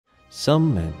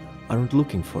Some men aren't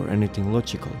looking for anything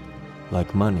logical,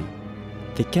 like money.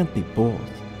 They can't be both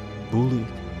bullied,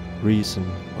 reasoned,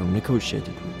 or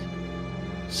negotiated with.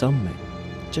 Some men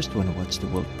just want to watch the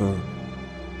world burn.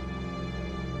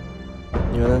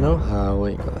 You wanna know how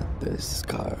I got these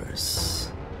scars?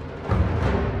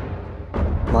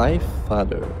 My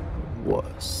father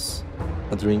was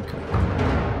a drinker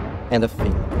and a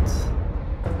fiend.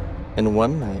 And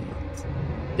one night,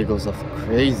 he goes off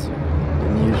crazier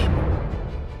than usual.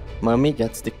 Mommy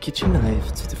gets the kitchen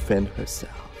knife to defend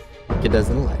herself. He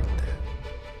doesn't like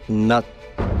that. Not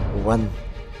one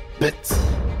bit.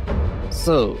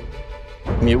 So,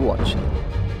 me watching,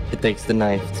 he takes the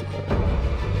knife to her,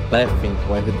 laughing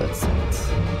while he does it.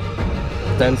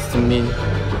 Turns to me,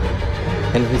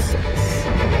 and he says,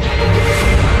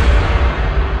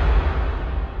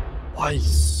 "Why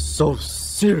so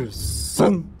serious,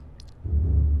 son?"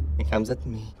 He comes at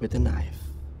me with a knife.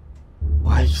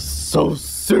 "Why so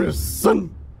serious, son?"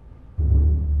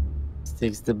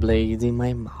 Sticks the blade in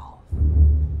my mouth.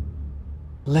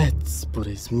 Let's put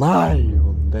a smile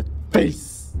on that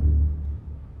face.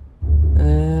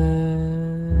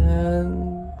 And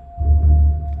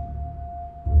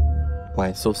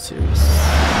why so serious?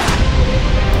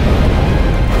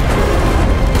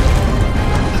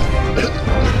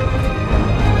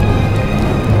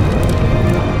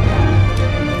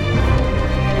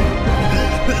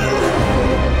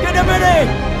 Get him ready!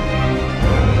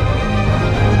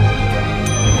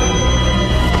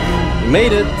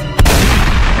 Made it!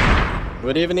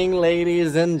 Good evening,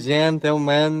 ladies and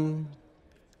gentlemen.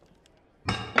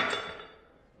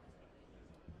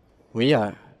 We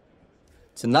are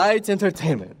tonight's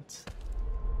entertainment.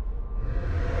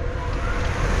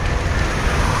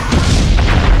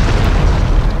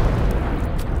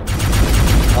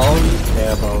 All we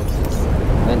care about is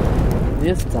money.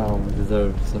 This town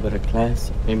deserves a better class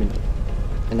of women,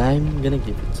 and I'm gonna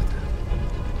give it to them.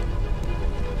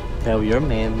 Tell your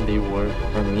men they work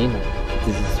for me now.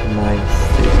 This is my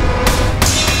city.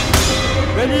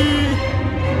 Ready?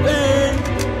 Aim!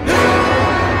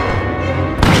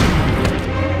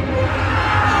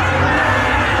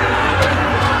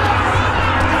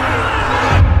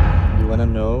 You wanna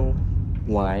know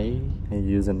why I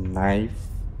use a knife?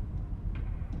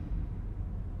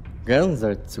 Guns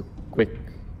are too quick.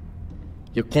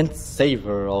 You can't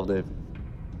savor all the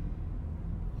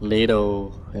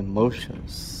little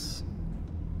emotions.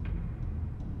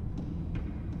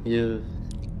 You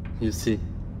see,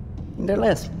 in their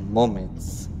last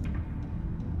moments,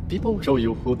 people show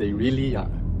you who they really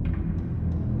are.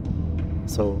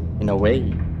 So, in a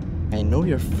way, I know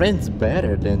your friends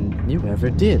better than you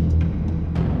ever did.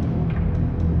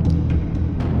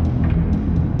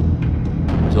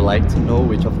 Would you like to know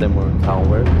which of them were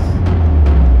cowards?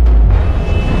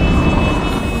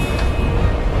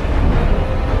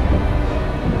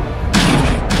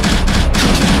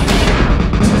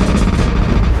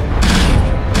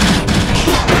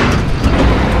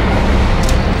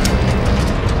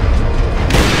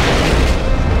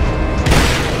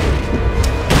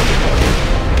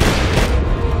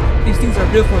 These things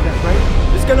are built for that,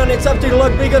 right? It's gonna need something a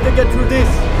lot bigger to get through this.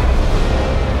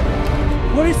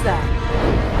 What is that?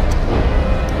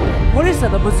 What is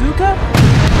that, a bazooka?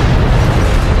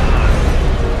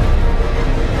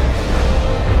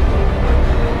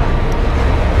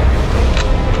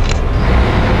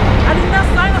 I did not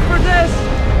sign up for this!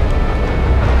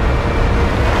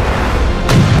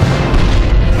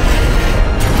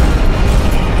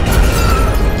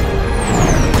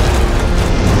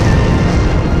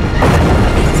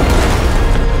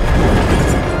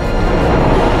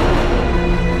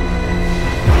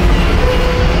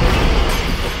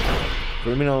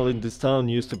 Criminals in this town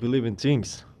used to believe in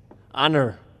things.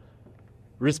 Honor.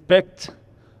 Respect.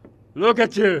 Look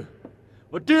at you.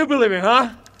 What do you believe in, huh?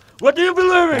 What do you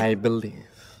believe in? I believe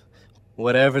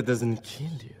whatever doesn't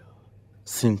kill you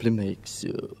simply makes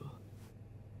you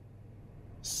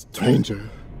stranger.